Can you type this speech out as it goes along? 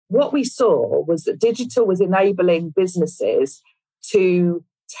what we saw was that digital was enabling businesses to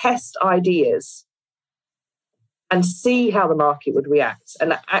test ideas and see how the market would react.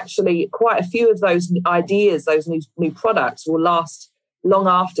 And actually, quite a few of those ideas, those new products, will last long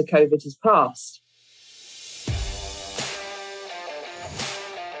after COVID has passed.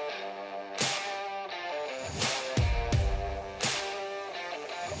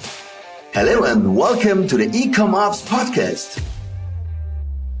 Hello and welcome to the eCom Ops podcast.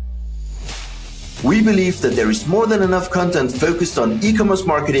 We believe that there is more than enough content focused on e-commerce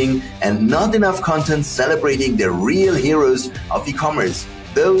marketing and not enough content celebrating the real heroes of e-commerce,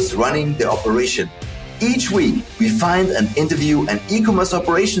 those running the operation. Each week, we find and interview an e-commerce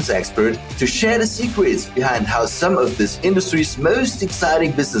operations expert to share the secrets behind how some of this industry's most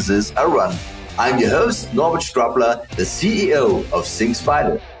exciting businesses are run. I'm your host, Norbert Strappler, the CEO of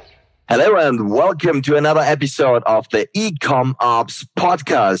SyncSpider. Hello and welcome to another episode of the eCom Ops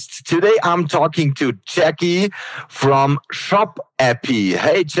podcast. Today I'm talking to Jackie from ShopAppy.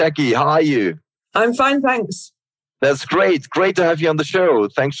 Hey Jackie, how are you? I'm fine, thanks. That's great. Great to have you on the show.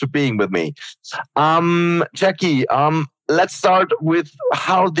 Thanks for being with me. Jackie, let's start with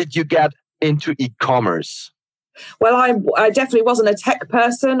how did you get into e-commerce? Well, I definitely wasn't a tech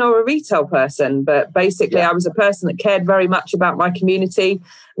person or a retail person, but basically I was a person that cared very much about my community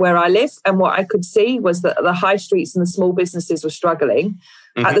where I live. And what I could see was that the high streets and the small businesses were struggling.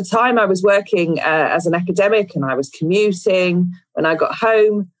 Mm-hmm. At the time, I was working as an academic and I was commuting. When I got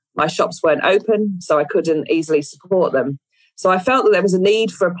home, my shops weren't open, so I couldn't easily support them. So I felt that there was a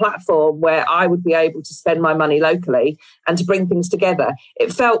need for a platform where I would be able to spend my money locally and to bring things together.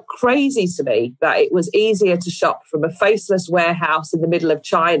 It felt crazy to me that it was easier to shop from a faceless warehouse in the middle of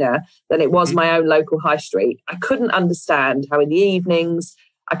China than it was my own local high street. I couldn't understand how in the evenings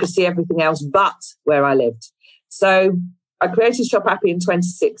I could see everything else but where I lived. So I created ShopAppy in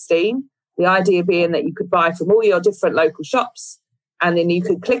 2016, the idea being that you could buy from all your different local shops and then you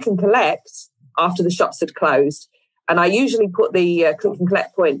could click and collect after the shops had closed. And I usually put the click and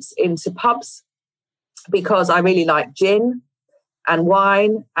collect points into pubs because I really like gin and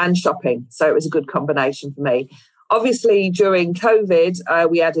wine and shopping. So it was a good combination for me. Obviously, during COVID,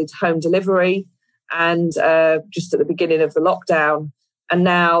 we added home delivery and just at the beginning of the lockdown. And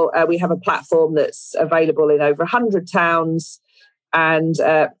now we have a platform that's available in over 100 towns and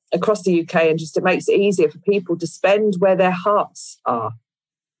across the UK. And just it makes it easier for people to spend where their hearts are.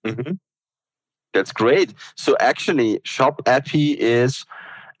 Mm-hmm. That's great. So actually, ShopAppy is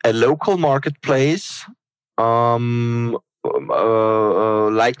a local marketplace, like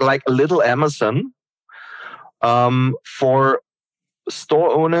a little Amazon, for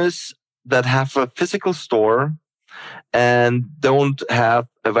store owners that have a physical store and don't have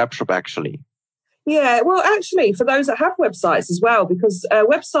a web shop actually. Yeah, well, actually, for those that have websites as well, because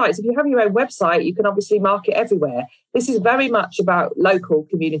websites, if you have your own website, you can obviously market everywhere. This is very much about local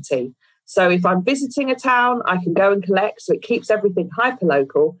community. So if I'm visiting a town, I can go and collect. So it keeps everything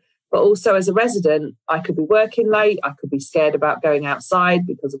hyper-local. But also as a resident, I could be working late. I could be scared about going outside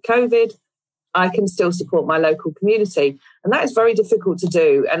because of COVID. I can still support my local community. And that is very difficult to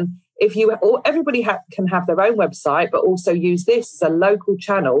do. And if you, everybody can have their own website, but also use this as a local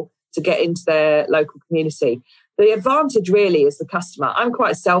channel to get into their local community. The advantage really is the customer. I'm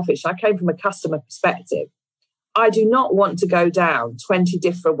quite selfish. I came from a customer perspective. I do not want to go down 20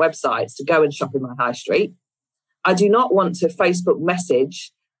 different websites to go and shop in my high street. I do not want to Facebook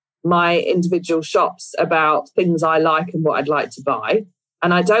message my individual shops about things I like and what I'd like to buy.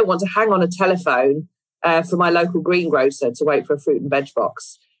 And I don't want to hang on a telephone for my local greengrocer to wait for a fruit and veg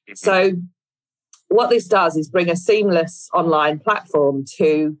box. Mm-hmm. So what this does is bring a seamless online platform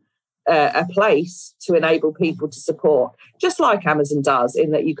to a place to enable people to support, just like Amazon does,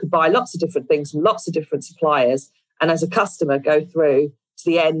 in that you could buy lots of different things from lots of different suppliers and as a customer go through to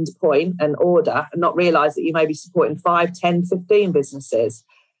the end point and order and not realise that you may be supporting 5, 10, 15 businesses.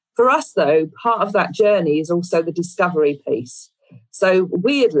 For us, though, part of that journey is also the discovery piece. So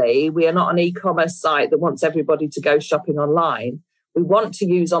weirdly, we are not an e-commerce site that wants everybody to go shopping online. We want to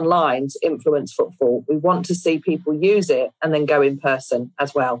use online to influence footfall. We want to see people use it and then go in person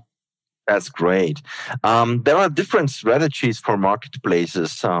as well. That's great. There are different strategies for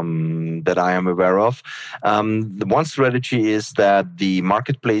marketplaces that I am aware of. The one strategy is that the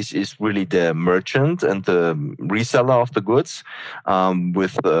marketplace is really the merchant and the reseller of the goods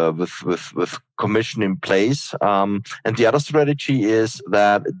with commission in place. And the other strategy is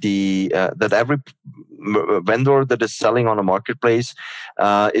that that every vendor that is selling on a marketplace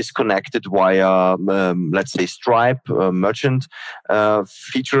is connected via, let's say, Stripe merchant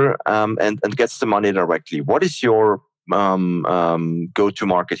feature and gets the money directly. What is your go to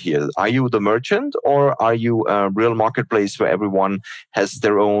market here? Are you the merchant, or are you a real marketplace where everyone has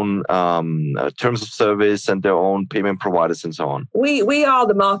their own terms of service and their own payment providers and so on? We are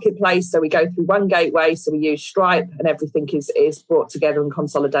the marketplace, so we go through one gateway. So we use Stripe, and everything is brought together and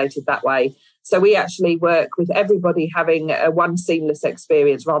consolidated that way. So we actually work with everybody having a one seamless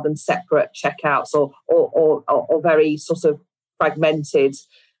experience rather than separate checkouts or very sort of fragmented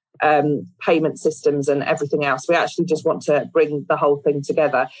payment systems and everything else. We actually just want to bring the whole thing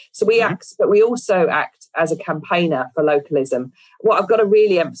together. So we act, but we also act as a campaigner for localism. What I've got to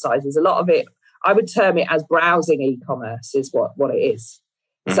really emphasize is a lot of it, I would term it as browsing e-commerce is what it is.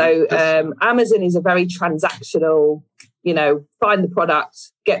 So Amazon is a very transactional, find the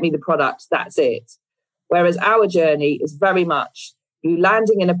product, get me the product, that's it. Whereas our journey is very much you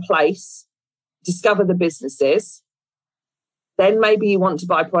landing in a place, discover the businesses, then maybe you want to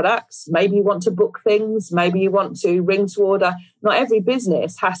buy products, maybe you want to book things, maybe you want to ring to order. Not every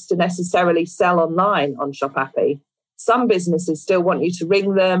business has to necessarily sell online on ShopAppy. Some businesses still want you to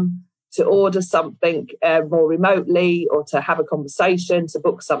ring them, to order something more remotely, or to have a conversation, to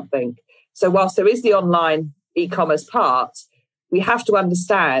book something. So whilst there is the online e-commerce part, we have to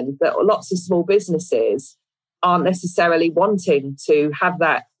understand that lots of small businesses aren't necessarily wanting to have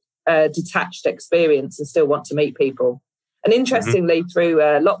that detached experience and still want to meet people. And interestingly, through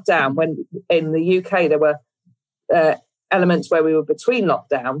lockdown, when in the UK there were elements where we were between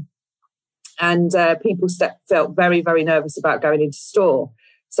lockdown, and people felt very, very nervous about going into store.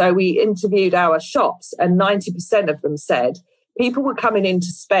 So we interviewed our shops, and 90% of them said people were coming in to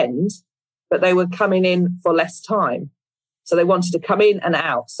spend, but they were coming in for less time. So they wanted to come in and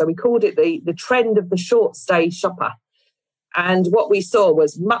out. So we called it the trend of the short stay shopper. And what we saw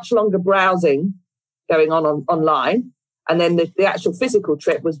was much longer browsing going on online. And then the actual physical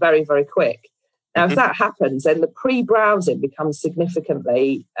trip was very, very quick. Now, if that happens, then the pre-browsing becomes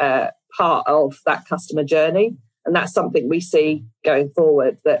significantly part of that customer journey. And that's something we see going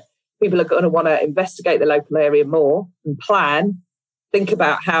forward, that people are going to want to investigate the local area more and plan, think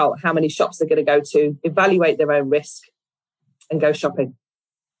about how many shops they're going to go to, evaluate their own risk, and go shopping.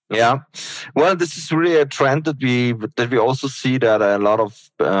 Yeah, well, this is really a trend that we also see, that a lot of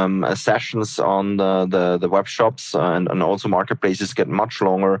sessions on the web shops and also marketplaces get much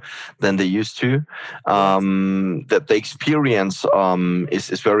longer than they used to. That the experience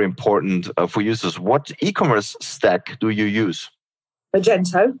is very important for users. What e-commerce stack do you use?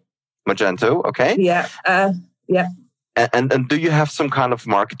 Magento, okay. Yeah. And do you have some kind of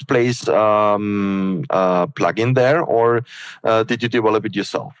marketplace plugin there, or did you develop it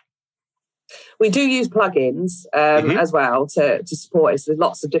yourself? We do use plugins as well to support us. There's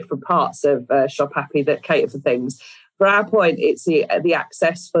lots of different parts of ShopAppy that cater for things. For our point, it's the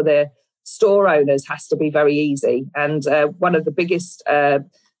access for the store owners has to be very easy. And one of the biggest,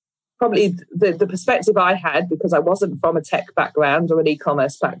 probably the perspective I had, because I wasn't from a tech background or an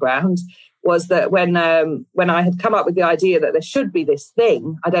e-commerce background, was that when I had come up with the idea that there should be this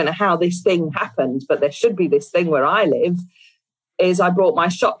thing, I don't know how this thing happened, but there should be this thing where I live, is I brought my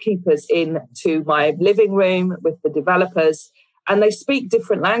shopkeepers in to my living room with the developers, and they speak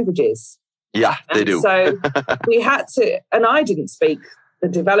different languages. Yeah, they do. So we had to, and I didn't speak the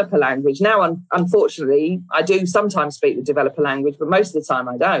developer language. Now, unfortunately, I do sometimes speak the developer language, but most of the time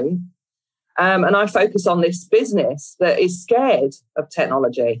I don't. And I focus on this business that is scared of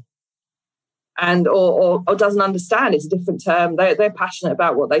technology and or doesn't understand. It's a different term. They're passionate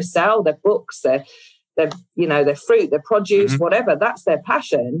about what they sell, their books, their fruit, their produce, whatever. That's their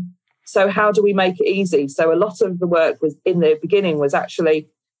passion. So how do we make it easy? So a lot of the work was in the beginning was actually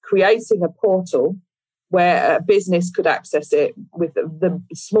creating a portal where a business could access it with the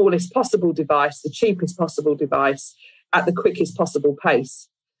smallest possible device, the cheapest possible device, at the quickest possible pace.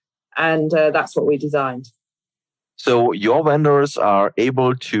 And that's what we designed. So your vendors are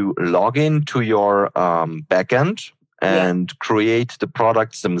able to log into your backend and create the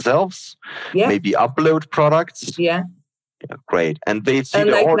products themselves, maybe upload products. Yeah, great. And they see and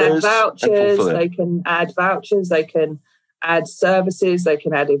the they orders. Can add vouchers, they can add vouchers, they can add services, they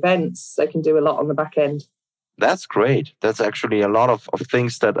can add events, they can do a lot on the back end. That's great. That's actually a lot of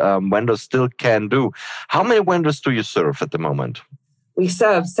things that vendors still can do. How many vendors do you serve at the moment? We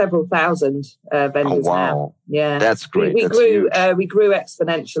serve several thousand vendors now. Yeah, that's great. We grew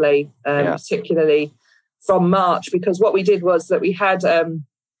exponentially, particularly from March, because what we did was that we had,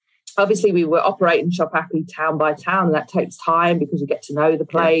 obviously we were operating ShopAppy town by town, and that takes time because you get to know the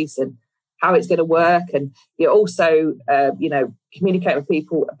place and how it's going to work. And you also, communicate with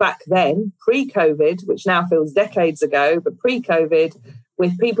people back then, pre-COVID, which now feels decades ago, but pre-COVID,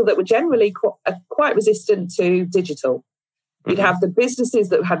 with people that were generally quite resistant to digital. You'd have the businesses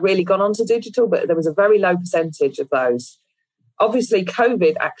that had really gone on to digital, but there was a very low percentage of those. Obviously,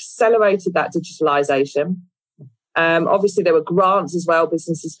 COVID accelerated that digitalization. Obviously, there were grants as well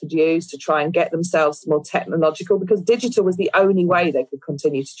businesses could use to try and get themselves more technological, because digital was the only way they could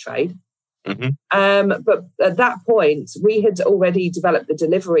continue to trade. But at that point, we had already developed the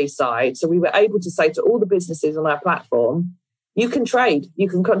delivery side. So we were able to say to all the businesses on our platform, you can trade, you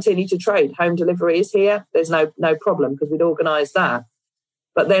can continue to trade. Home delivery is here. There's no problem, because we'd organised that.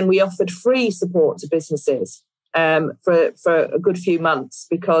 But then we offered free support to businesses for a good few months,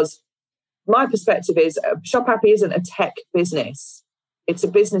 because my perspective is ShopAppy isn't a tech business. It's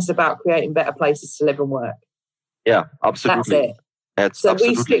a business about creating better places to live and work. Yeah, absolutely. That's it.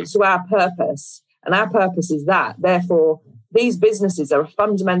 We stick to our purpose, and our purpose is that. Therefore, these businesses are a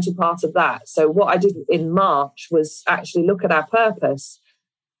fundamental part of that. So what I did in March was actually look at our purpose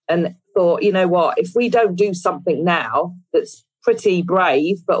and thought, you know what, if we don't do something now that's pretty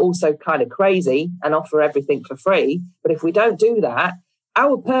brave, but also kind of crazy, and offer everything for free, but if we don't do that,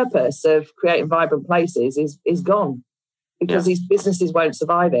 our purpose of creating vibrant places is gone, because these businesses won't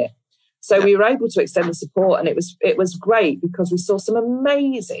survive it. So we were able to extend the support, and it was great, because we saw some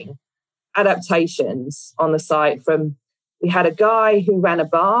amazing adaptations on the site. We had a guy who ran a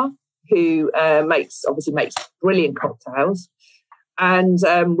bar who makes brilliant cocktails, and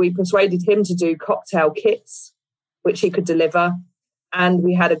we persuaded him to do cocktail kits, which he could deliver. And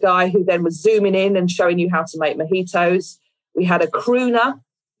we had a guy who then was zooming in and showing you how to make mojitos. We had a crooner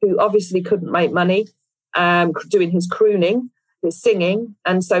who obviously couldn't make money, doing his crooning, his singing.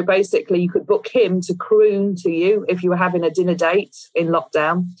 And so basically you could book him to croon to you if you were having a dinner date in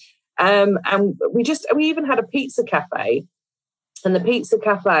lockdown. And we even had a pizza cafe, and the pizza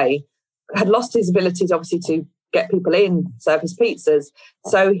cafe had lost his abilities, obviously, to get people in, serve his pizzas.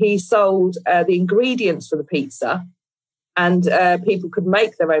 So he sold the ingredients for the pizza, and people could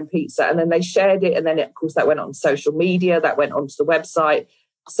make their own pizza, and then they shared it. And then, of course, that went on social media, that went onto the website.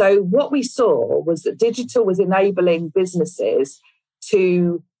 So what we saw was that digital was enabling businesses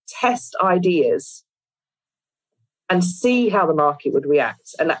to test ideas and see how the market would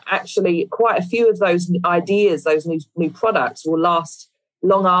react. And actually, quite a few of those ideas, those new products, will last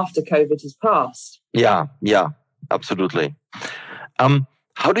long after COVID has passed. Yeah, absolutely.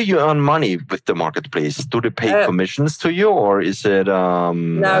 How do you earn money with the marketplace? Do they pay commissions to you, or is it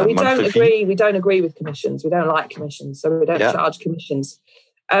no? We don't agree. We don't agree with commissions. We don't like commissions, so we don't charge commissions.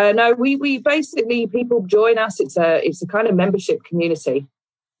 No, we basically, people join us. It's a kind of membership community.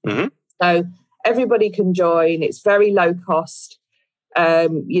 So everybody can join. It's very low cost.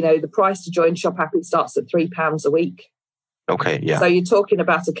 The price to join ShopAppy starts at £3 a week. Okay, yeah. So you're talking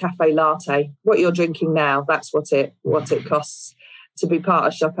about a cafe latte. What you're drinking now, that's what it costs to be part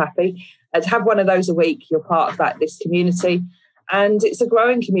of ShopAppy. And to have one of those a week, you're part of this community. And it's a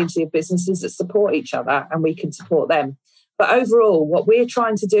growing community of businesses that support each other, and we can support them. But overall, what we're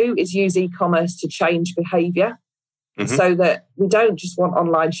trying to do is use e-commerce to change behaviour, so that we don't just want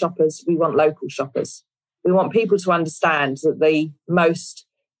online shoppers, we want local shoppers. We want people to understand that the most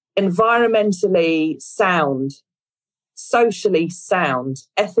environmentally sound, socially sound,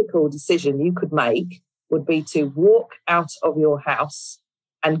 ethical decision you could make would be to walk out of your house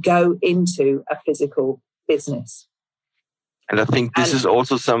and go into a physical business. And I think this is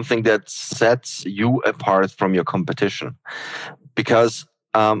also something that sets you apart from your competition, because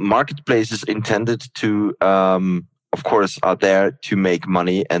marketplaces intended to, of course, are there to make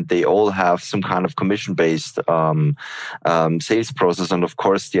money, and they all have some kind of commission-based sales process. And of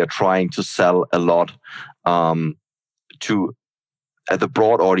course, they are trying to sell a lot to the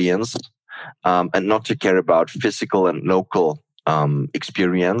broad audience, and not to care about physical and local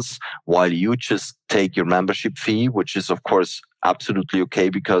experience, while you just take your membership fee, which is of course absolutely okay,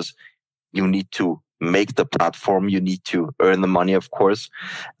 because you need to make the platform, you need to earn the money, of course,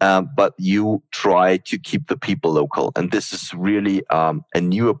 but you try to keep the people local. And this is really a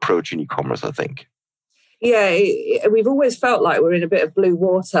new approach in e-commerce, I think. Yeah, we've always felt like we're in a bit of blue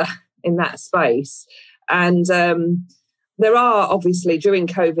water in that space. And there are, obviously, during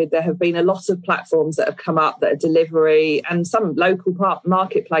COVID, there have been a lot of platforms that have come up that are delivery, and some local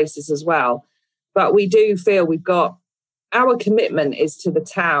marketplaces as well. But we do feel our commitment is to the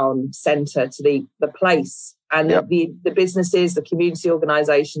town centre, to the place, and the businesses, the community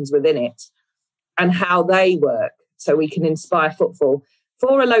organisations within it, and how they work, so we can inspire footfall.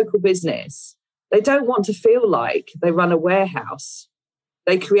 For a local business, they don't want to feel like they run a warehouse.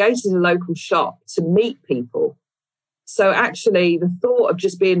 They created a local shop to meet people. So actually, the thought of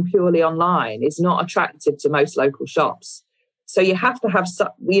just being purely online is not attractive to most local shops. So you have to have,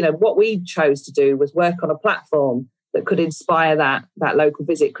 what we chose to do was work on a platform that could inspire that local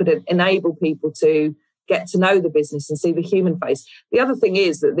visit, could enable people to get to know the business and see the human face. The other thing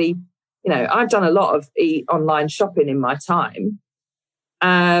is that I've done a lot of online shopping in my time.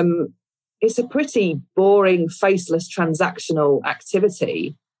 It's a pretty boring, faceless, transactional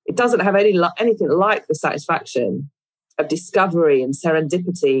activity. It doesn't have anything like the satisfaction of discovery and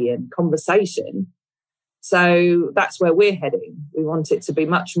serendipity and conversation. So that's where we're heading. We want it to be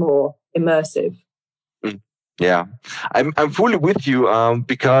much more immersive. Yeah, I'm fully with you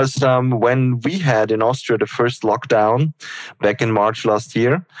because when we had in Austria the first lockdown back in March last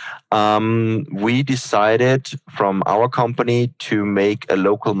year, we decided from our company to make a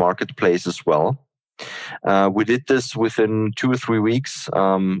local marketplace as well. We did this within 2 or 3 weeks.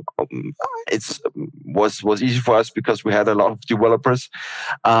 It was easy for us because we had a lot of developers,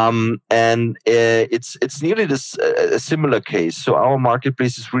 and it's nearly a similar case. So our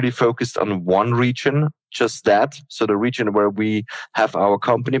marketplace is really focused on one region, just that. So the region where we have our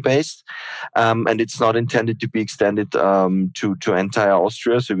company based, and it's not intended to be extended to entire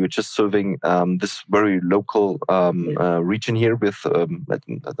Austria. So we're just serving this very local region here with I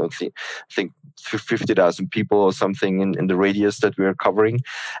think 50,000 people or something in the radius that we are covering,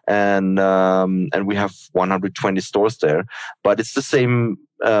 and we have 120 stores there. But it's the same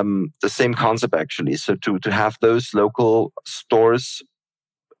concept actually. So to have those local stores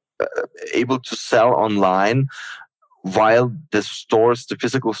able to sell online while the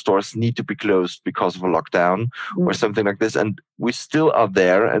physical stores need to be closed because of a lockdown or something like this, and we still are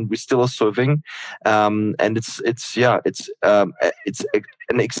there and we still are serving, and it's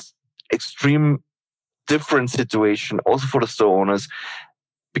an extreme different situation also for the store owners,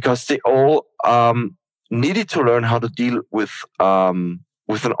 because they all needed to learn how to deal with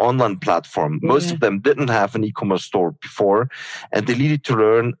an online platform. Most of them didn't have an e-commerce store before, and they needed to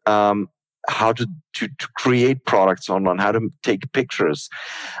learn how to create products online, how to take pictures.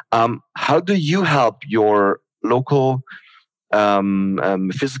 How do you help your local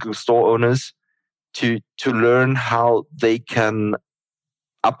physical store owners to learn how they can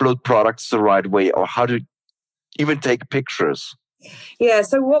upload products the right way, or how to even take pictures? Yeah,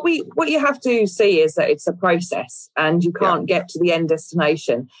 so what you have to see is that it's a process and you can't get to the end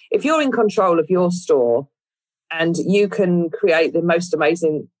destination. If you're in control of your store and you can create the most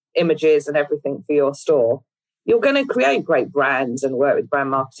amazing images and everything for your store, you're going to create great brands and work with brand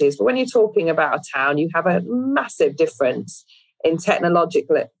marketers. But when you're talking about a town, you have a massive difference in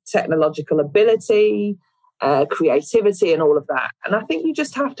technological ability, creativity and all of that. And I think you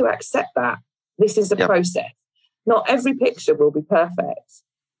just have to accept that this is a process. Not every picture will be perfect.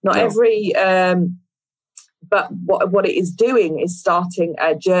 Not every, but what it is doing is starting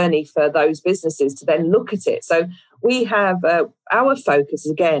a journey for those businesses to then look at it. So we have our focus,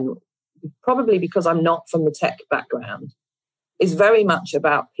 again, probably because I'm not from the tech background, is very much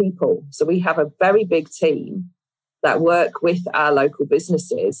about people. So we have a very big team that work with our local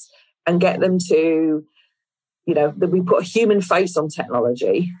businesses and get them to, we put a human face on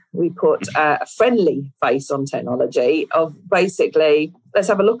technology. We put a friendly face on technology of basically, let's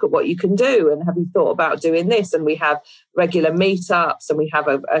have a look at what you can do. And have you thought about doing this? And we have regular meetups and we have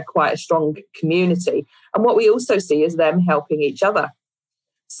quite a strong community. And what we also see is them helping each other.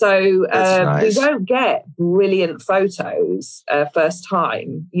 So nice. We don't get brilliant photos first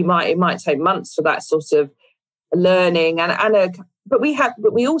time. It might take months for that sort of learning. But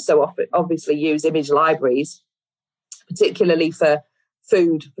we also obviously use image libraries, particularly for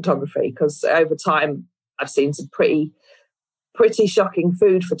food photography, because over time I've seen some pretty shocking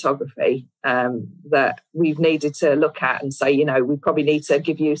food photography that we've needed to look at and say, we probably need to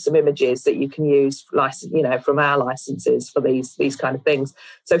give you some images that you can use from our licenses for these kind of things.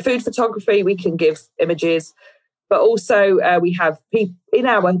 So food photography, we can give images, but also we have people in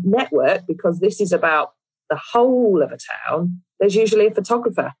our network, because this is about the whole of a town. There's usually a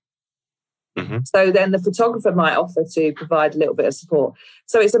photographer. Mm-hmm. So then the photographer might offer to provide a little bit of support.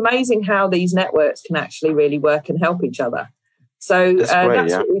 So it's amazing how these networks can actually really work and help each other. So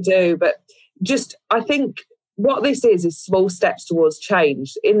that's what we do. But I think what this is small steps towards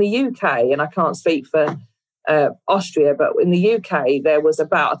change. In the UK, and I can't speak for Austria, but in the UK, there was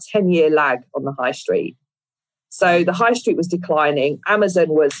about a 10-year lag on the high street. So the high street was declining. Amazon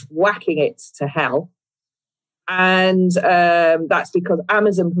was whacking it to hell. And that's because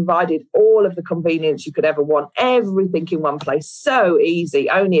Amazon provided all of the convenience you could ever want, everything in one place, so easy,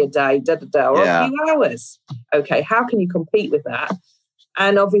 only a day, or a few hours. Okay, how can you compete with that?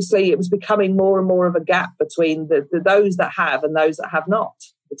 And obviously, it was becoming more and more of a gap between those that have and those that have not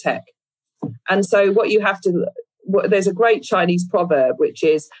the tech. And so what there's a great Chinese proverb, which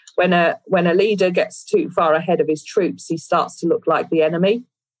is when a leader gets too far ahead of his troops, he starts to look like the enemy.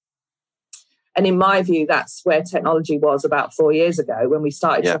 And in my view, that's where technology was about 4 years ago when we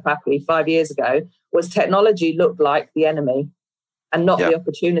started ShopAppy 5 years ago, was technology looked like the enemy and not the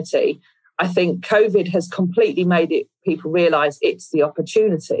opportunity. I think COVID has completely made people realize it's the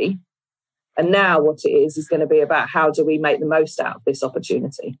opportunity. And now what it is going to be about how do we make the most out of this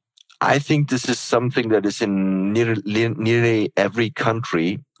opportunity. I think this is something that is in nearly every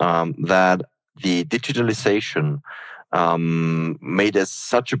country, that the digitalization made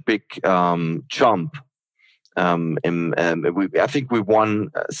such a big jump. I think we won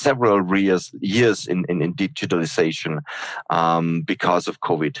several years in digitalization because of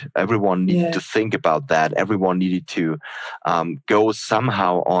COVID. Everyone needed to think about that. Everyone needed to go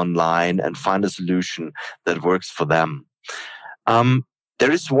somehow online and find a solution that works for them.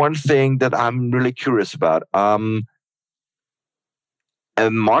 There is one thing that I'm really curious about. A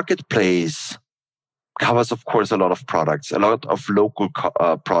marketplace covers, of course, a lot of products, a lot of local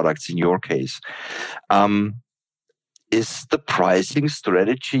products in your case. Is the pricing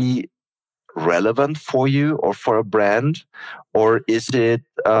strategy relevant for you or for a brand? Or is it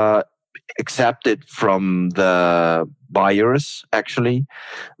accepted from the buyers, actually,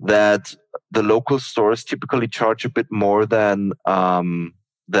 that the local stores typically charge a bit more than Amazon,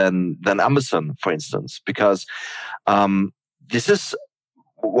 for instance? Because this is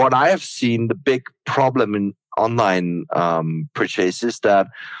what I have seen, the big problem in online purchases, that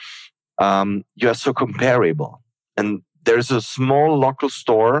you are so comparable. And there's a small local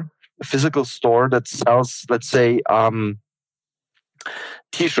store, a physical store that sells, let's say,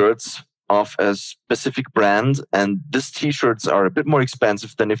 T-shirts of a specific brand, and these T-shirts are a bit more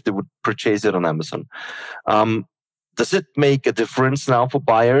expensive than if they would purchase it on Amazon. Does it make a difference now for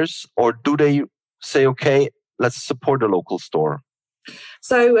buyers, or do they say, okay, let's support a local store?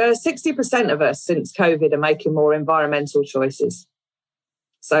 So 60% of us since COVID are making more environmental choices.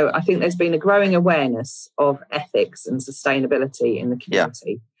 So I think there's been a growing awareness of ethics and sustainability in the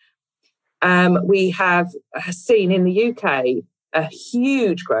community. We have seen in the UK a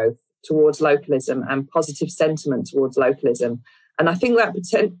huge growth towards localism and positive sentiment towards localism. And I think that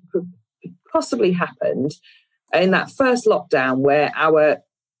possibly happened in that first lockdown where our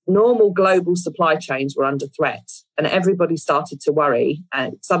normal global supply chains were under threat and everybody started to worry,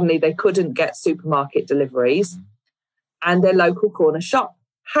 and suddenly they couldn't get supermarket deliveries and their local corner shop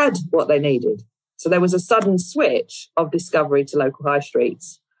had what they needed. So there was a sudden switch of discovery to local high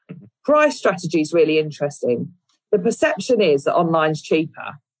streets. Price strategy is really interesting. The perception is that online's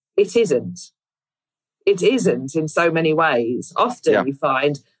cheaper. It isn't. It isn't in so many ways. Often you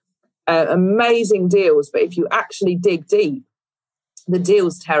find amazing deals, but if you actually dig deep, the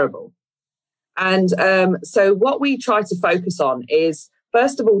deal's terrible. And so what we try to focus on is,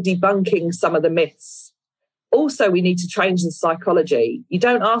 first of all, debunking some of the myths. Also, we need to change the psychology. You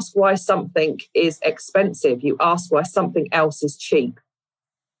don't ask why something is expensive. You ask why something else is cheap.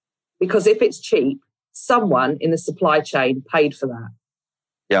 Because if it's cheap, someone in the supply chain paid for that.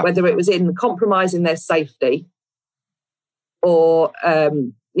 Yeah. Whether it was in compromising their safety or,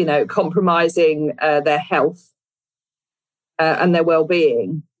 compromising their health and their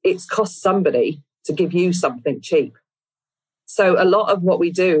well-being, it's cost somebody to give you something cheap. So a lot of what we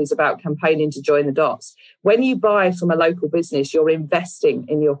do is about campaigning to join the dots. When you buy from a local business, you're investing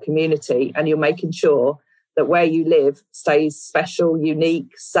in your community and you're making sure that where you live stays special,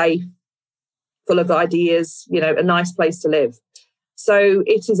 unique, safe, full of ideas, a nice place to live. So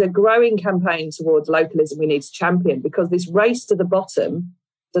it is a growing campaign towards localism we need to champion, because this race to the bottom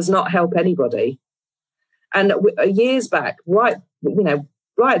does not help anybody. And years back, right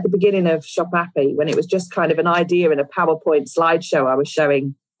at the beginning of ShopAppy, when it was just kind of an idea in a PowerPoint slideshow I was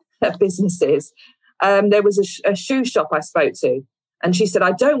showing businesses, there was a shoe shop I spoke to, and she said,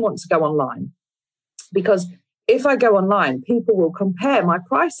 I don't want to go online because if I go online, people will compare my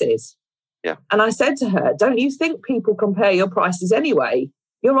prices. Yeah. And I said to her, don't you think people compare your prices anyway?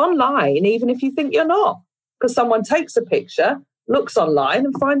 You're online, even if you think you're not, because someone takes a picture, looks online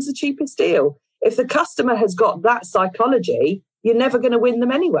and finds the cheapest deal. If the customer has got that psychology, you're never going to win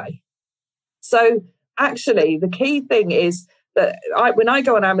them anyway. So actually, the key thing is that when I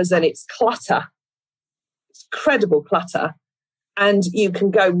go on Amazon, it's clutter. It's incredible clutter. And you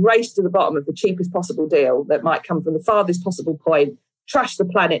can go race to the bottom of the cheapest possible deal that might come from the farthest possible point. Trash the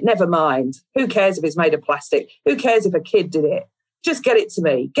planet, never mind. Who cares if it's made of plastic? Who cares if a kid did it? Just get it to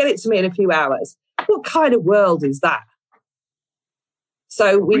me. Get it to me in a few hours. What kind of world is that?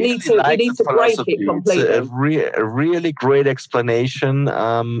 So we need to break it completely. It's a really great explanation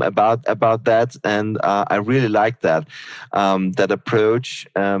about that, and I really like that approach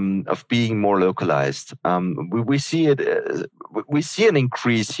of being more localized. We see it. We see an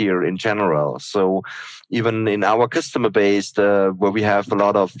increase here in general. So even in our customer base, where we have a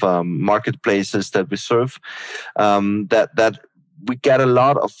lot of marketplaces that we serve, that we get a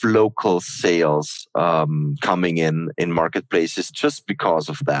lot of local sales coming in marketplaces just because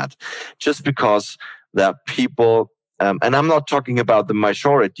of that. Just because that people, and I'm not talking about the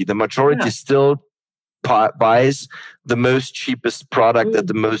majority. The majority still buys the most cheapest product at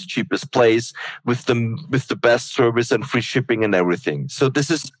the most cheapest place with the best service and free shipping and everything. So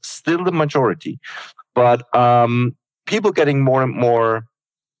this is still the majority. But people getting more and more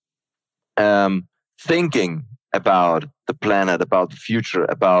thinking about the planet, about the future,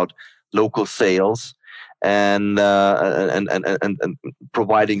 about local sales, and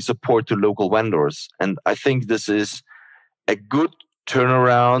providing support to local vendors. And I think this is a good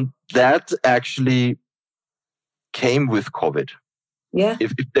turnaround that actually came with COVID. Yeah,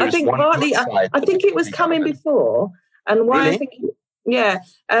 I think partly. I think it was coming before, and why really? I think. Yeah,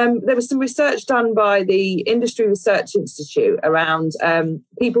 there was some research done by the Industry Research Institute around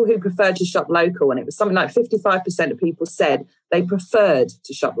people who preferred to shop local, and it was something like 55% of people said they preferred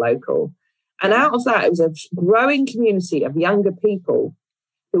to shop local. And out of that, it was a growing community of younger people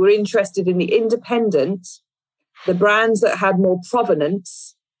who were interested in the independent, the brands that had more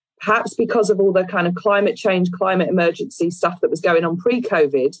provenance, perhaps because of all the kind of climate change, climate emergency stuff that was going on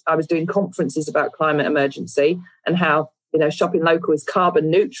pre-COVID. I was doing conferences about climate emergency and how shopping local is carbon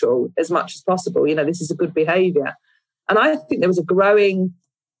neutral as much as possible. This is a good behaviour. And I think there was a growing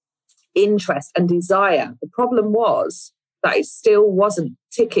interest and desire. The problem was that it still wasn't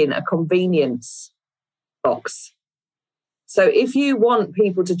ticking a convenience box. So if you want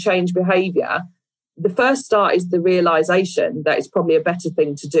people to change behaviour, the first start is the realisation that it's probably a better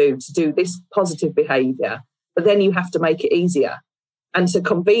thing to do this positive behaviour, but then you have to make it easier. And so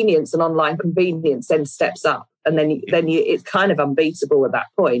convenience and online convenience then steps up. And then it's kind of unbeatable at that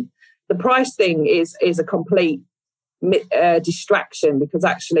point. The price thing is a complete distraction, because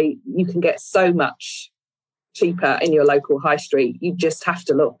actually you can get so much cheaper in your local high street. You just have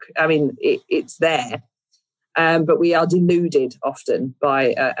to look. I mean, it's there, but we are deluded often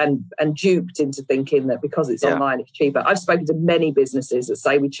by and duped into thinking that because it's online it's cheaper. I've spoken to many businesses that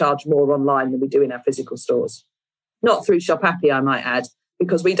say we charge more online than we do in our physical stores. Not through ShopAppy, I might add,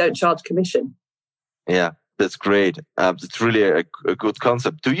 because we don't charge commission. Yeah. That's great. It's really a good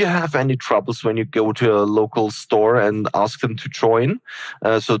concept. Do you have any troubles when you go to a local store and ask them to join?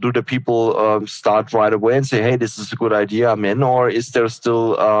 So do the people start right away and say, hey, this is a good idea, I'm in? Or is there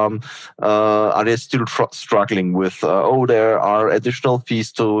still, are they still struggling with, there are additional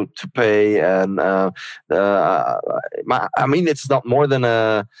fees to pay? And I mean, it's not more than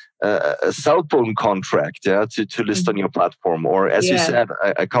a cell phone contract to list on your platform, or as you said,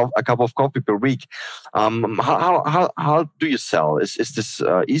 a cup of coffee per week. How do you sell? Is this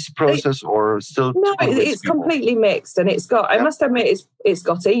easy process or still? No, it's completely mixed, and it's got. I must admit, it's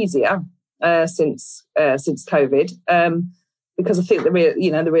got easier since COVID, because I think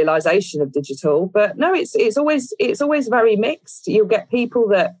the realization of digital. But no, it's always very mixed. You'll get people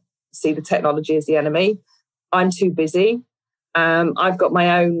that see the technology as the enemy. I'm too busy. I've got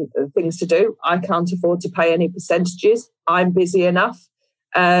my own things to do. I can't afford to pay any percentages. I'm busy enough.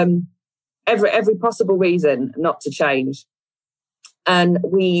 Every possible reason not to change. And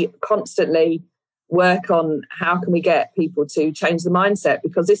we constantly work on how can we get people to change the mindset,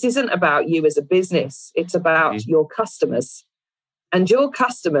 because this isn't about you as a business. It's about your customers. And your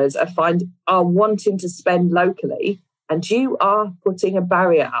customers are wanting to spend locally, and you are putting a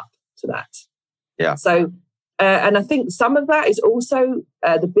barrier up to that. Yeah. So, and I think some of that is also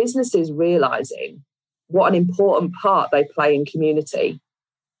the businesses realising what an important part they play in community.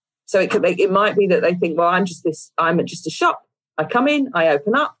 So it might be that they think, well, I'm just a shop. I come in, I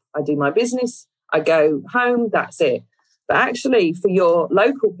open up, I do my business, I go home, that's it. But actually, for your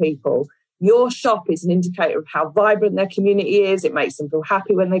local people, your shop is an indicator of how vibrant their community is. It makes them feel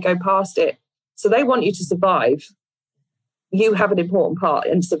happy when they go past it. So they want you to survive. You have an important part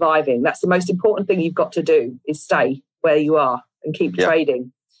in surviving. That's the most important thing you've got to do, is stay where you are and keep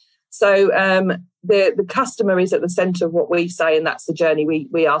trading. So the customer is at the centre of what we say, and that's the journey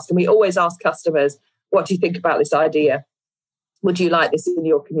we ask. And we always ask customers, what do you think about this idea? Would you like this in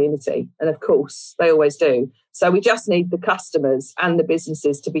your community? And of course, they always do. So we just need the customers and the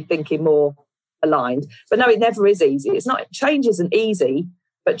businesses to be thinking more aligned. But no, it never is easy. It's not, change isn't easy,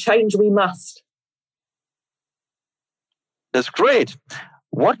 but change we must. That's great.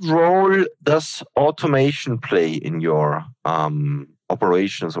 What role does automation play in your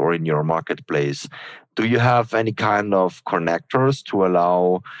operations or in your marketplace? Do you have any kind of connectors to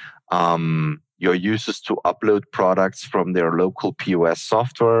allow your users to upload products from their local POS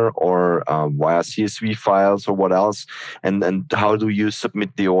software or via CSV files or what else? And how do you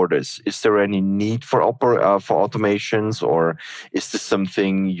submit the orders? Is there any need for automations, or is this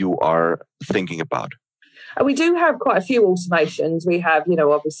something you are thinking about? We do have quite a few automations. We have,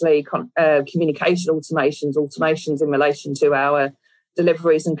 obviously communication automations in relation to our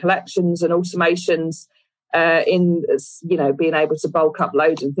deliveries and collections, and automations in, being able to bulk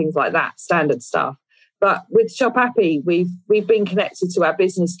upload and things like that, standard stuff. But with ShopAppy, we've been connected to our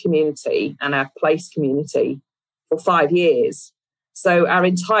business community and our place community for 5 years. So our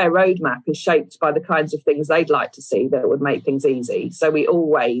entire roadmap is shaped by the kinds of things they'd like to see that would make things easy. So we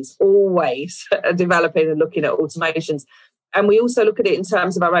always are developing and looking at automations. And we also look at it in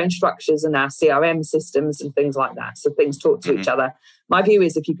terms of our own structures and our CRM systems and things like that. So things talk to each other. My view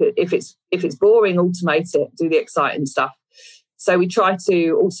is if it's boring, automate it, do the exciting stuff. So we try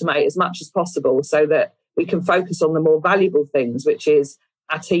to automate as much as possible so that we can focus on the more valuable things, which is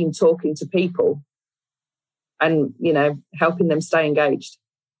our team talking to people and, helping them stay engaged.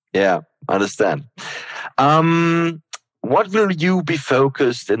 Yeah, I understand. What will you be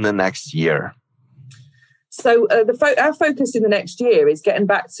focused in the next year? So our focus in the next year is getting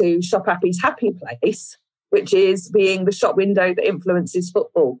back to ShopAppy's happy place, which is being the shop window that influences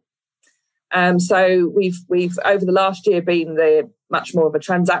football. So we've over the last year been much more of a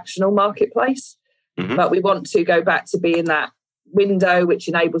transactional marketplace, but we want to go back to being that window which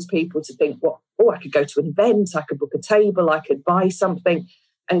enables people to think, I could go to an event, I could book a table, I could buy something,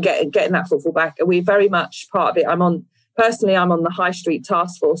 and getting that footfall back. And we're very much part of it. I'm on the High Street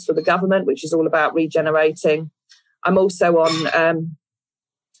Task Force for the government, which is all about regenerating. I'm also on.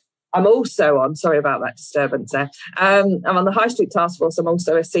 Sorry about that disturbance there. I'm on the High Street Task Force. I'm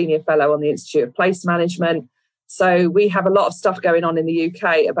also a senior fellow on the Institute of Place Management. So we have a lot of stuff going on in the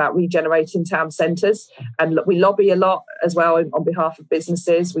UK about regenerating town centres, and we lobby a lot as well on behalf of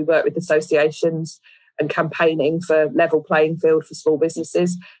businesses. We work with associations and campaigning for level playing field for small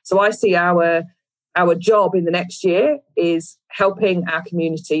businesses. So I see our job in the next year is helping our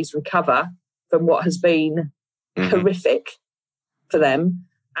communities recover from what has been horrific for them,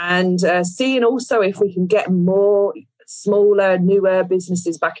 and seeing also if we can get more smaller, newer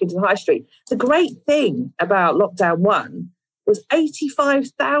businesses back into the high street. The great thing about lockdown 1 was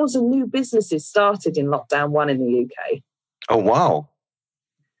 85,000 new businesses started in lockdown 1 in the UK. Oh, wow.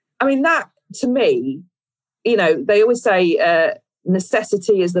 I mean, that to me, they always say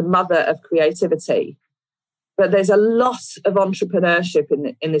necessity is the mother of creativity, but there's a lot of entrepreneurship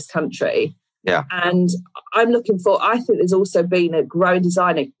in this country. Yeah. And I think there's also been a growing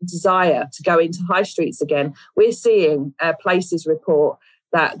desire to go into high streets again. We're seeing Places report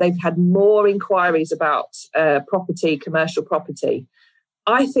that they've had more inquiries about commercial property.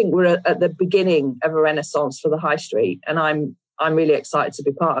 I think we're at the beginning of a renaissance for the high street, and I'm really excited to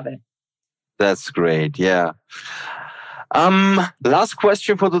be part of it. That's great. Yeah. Last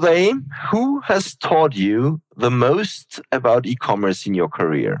question for today. Who has taught you the most about e-commerce in your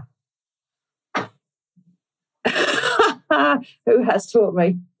career? Who has taught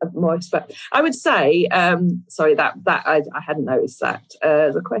me more? I would say, sorry, that I hadn't noticed that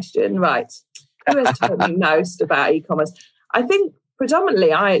the question. Right, who has taught me most about e-commerce? I think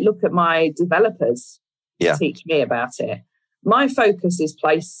predominantly I look at my developers to teach me about it. My focus is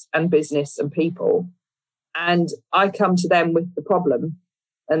place and business and people, and I come to them with the problem,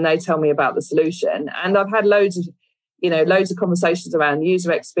 and they tell me about the solution. And I've had loads of conversations around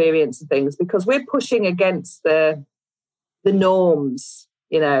user experience and things, because we're pushing against the norms,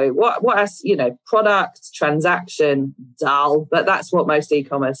 what else, product, transaction, dull, but that's what most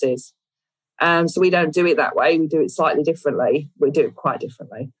e-commerce is. So we don't do it that way. We do it slightly differently. We do it quite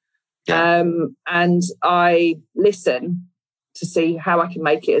differently. Yeah. And I listen to see how I can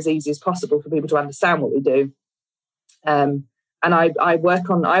make it as easy as possible for people to understand what we do. And I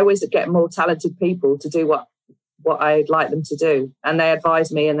always get more talented people to do what I'd like them to do. And they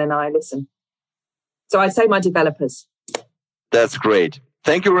advise me, and then I listen. So I'd say my developers. That's great.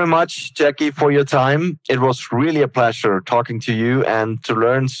 Thank you very much, Jackie, for your time. It was really a pleasure talking to you and to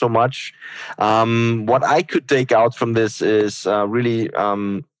learn so much. What I could take out from this is really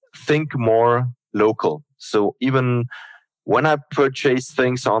think more local. So even when I purchase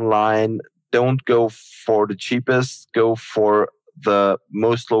things online, don't go for the cheapest, go for the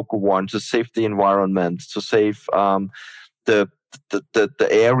most local one to save the environment, to save the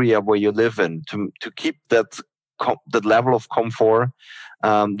area where you live in, to keep that that level of comfort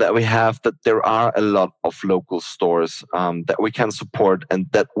that we have, that there are a lot of local stores that we can support and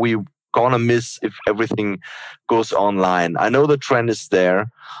that we gonna miss if everything goes online. I know the trend is there,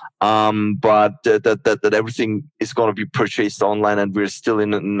 but that everything is going to be purchased online, and we're still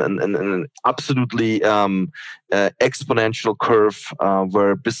in an absolutely exponential curve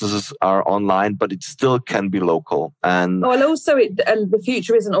where businesses are online, but it still can be local. And also, and the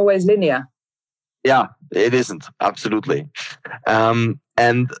future isn't always linear. Yeah, it isn't, absolutely. And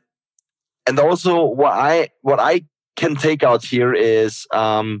also what I can take out here is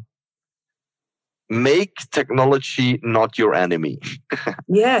make technology not your enemy.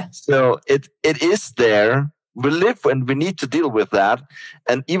 Yeah. So it is there. We live and we need to deal with that.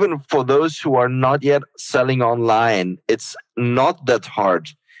 And even for those who are not yet selling online, it's not that hard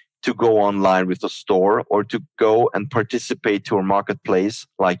to go online with a store or to go and participate to a marketplace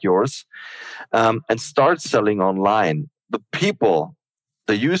like yours and start selling online. The people,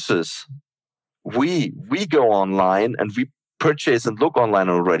 the users, we go online and we purchase and look online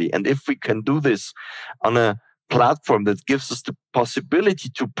already. And if we can do this on a platform that gives us the possibility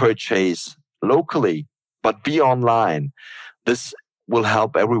to purchase locally, but be online, this will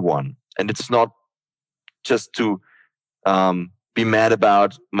help everyone. And it's not just to be mad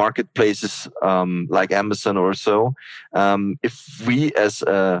about marketplaces like Amazon or so. If we as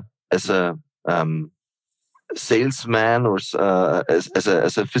a salesman or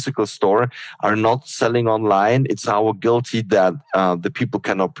as a physical store are not selling online, it's our guilty that the people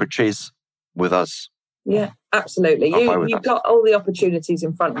cannot purchase with us. Yeah, absolutely. You've got all the opportunities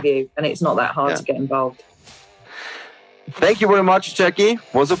in front of you, and it's not that hard to get involved. Thank you very much, Jackie.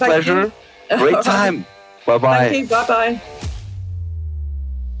 It was a pleasure. Great time. Bye-bye. Thank you. Bye-bye.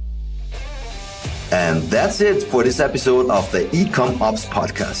 And that's it for this episode of the eCom Ops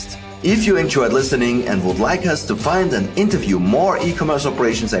podcast. If you enjoyed listening and would like us to find and interview more e-commerce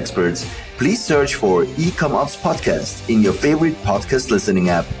operations experts, please search for eCom Ops podcast in your favorite podcast listening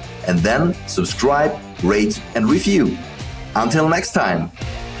app, and then subscribe, rate, and review. Until next time.